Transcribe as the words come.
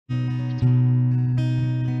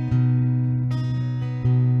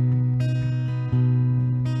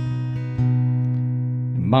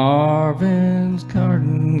Marvin's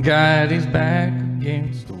garden got his back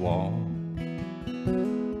against the wall.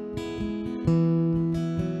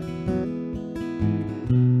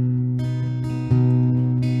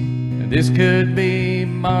 And this could be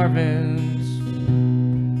Marvin's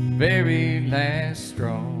very last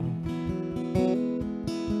straw.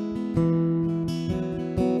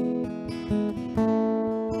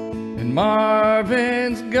 And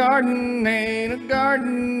Marvin's garden ain't a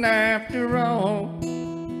garden after all.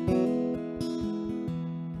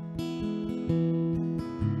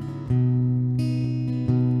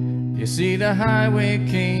 You see, the highway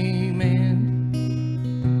came in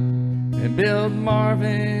and built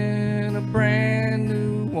Marvin a brand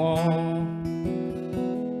new wall.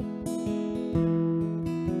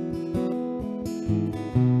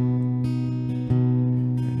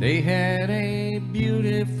 And they had a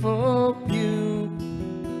beautiful view.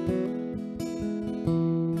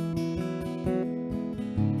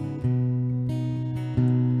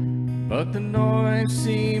 But the noise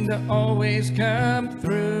seemed to always come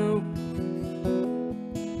through.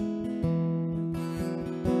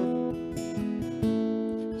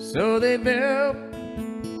 So they built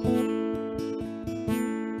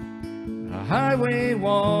a highway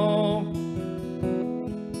wall.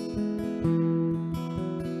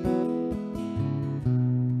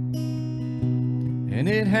 And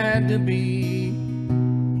it had to be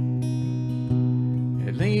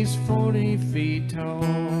at least 40 feet tall.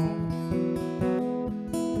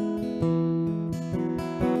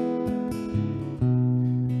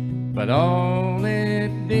 But all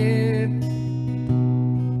it did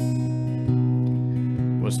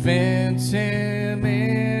was fence him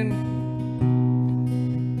in.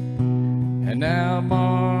 And now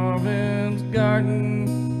Marvin's garden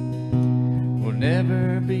will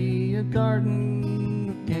never be a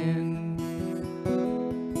garden again.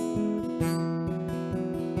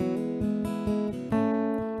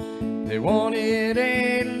 They wanted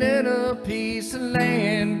a little piece of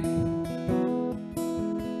land,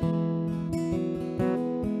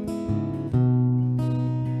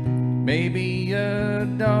 maybe a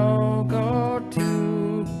dog or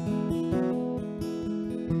two.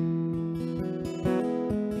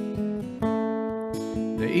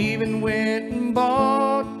 They even went and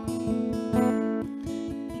bought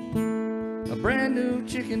a brand new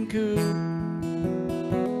chicken coop.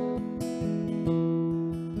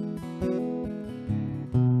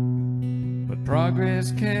 But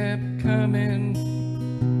progress kept coming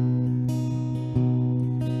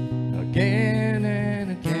again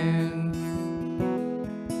and again.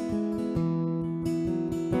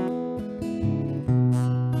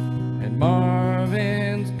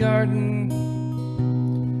 Marvin's garden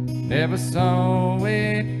never saw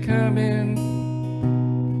it coming,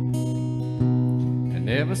 and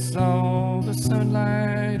never saw the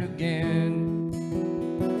sunlight again.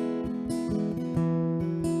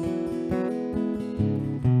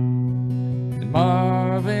 And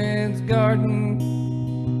Marvin's garden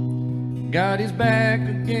got his back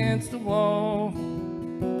against the wall.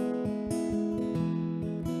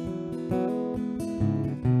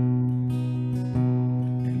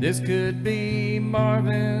 This could be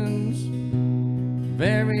Marvin's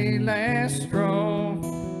very last straw.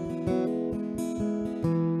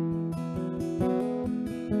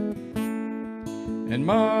 And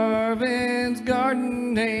Marvin's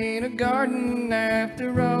garden ain't a garden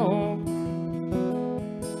after all.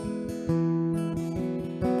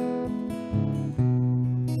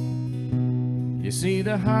 You see,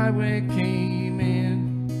 the highway came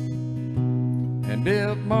in and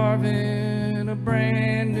built Marvin a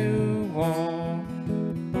brand new wall.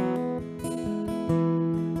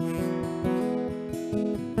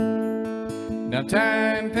 Now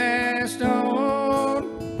time passed on,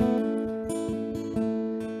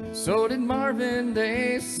 and so did Marvin,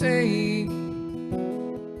 they say.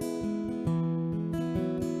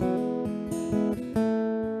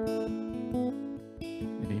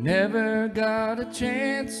 And he never got a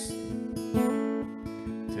chance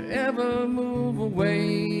to ever move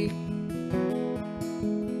away.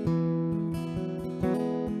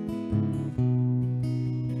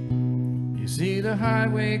 You see, the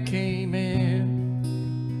highway came in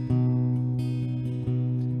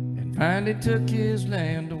and finally took his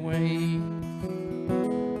land away.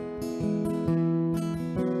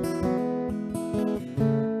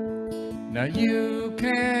 Now you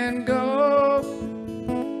can go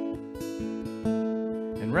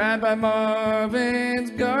and ride by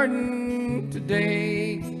Marvin's garden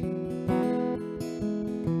today.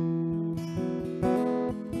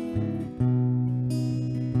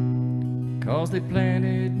 'Cause they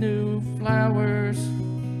planted new flowers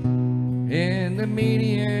in the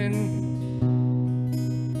median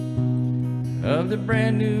of the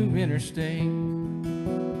brand new interstate.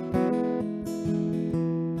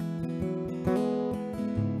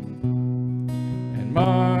 And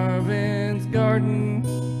Marvin's garden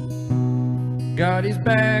got his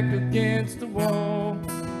back against the wall.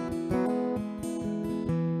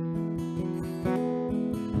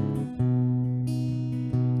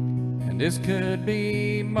 And this could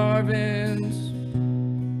be Marvin's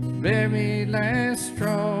very last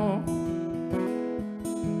straw.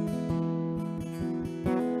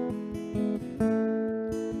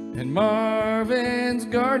 And Marvin's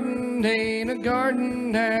garden ain't a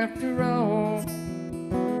garden after all.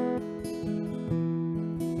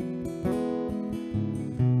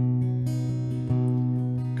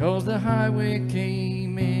 'Cause the highway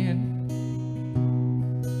came in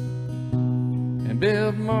and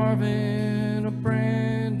built Marvin a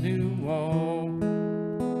brand new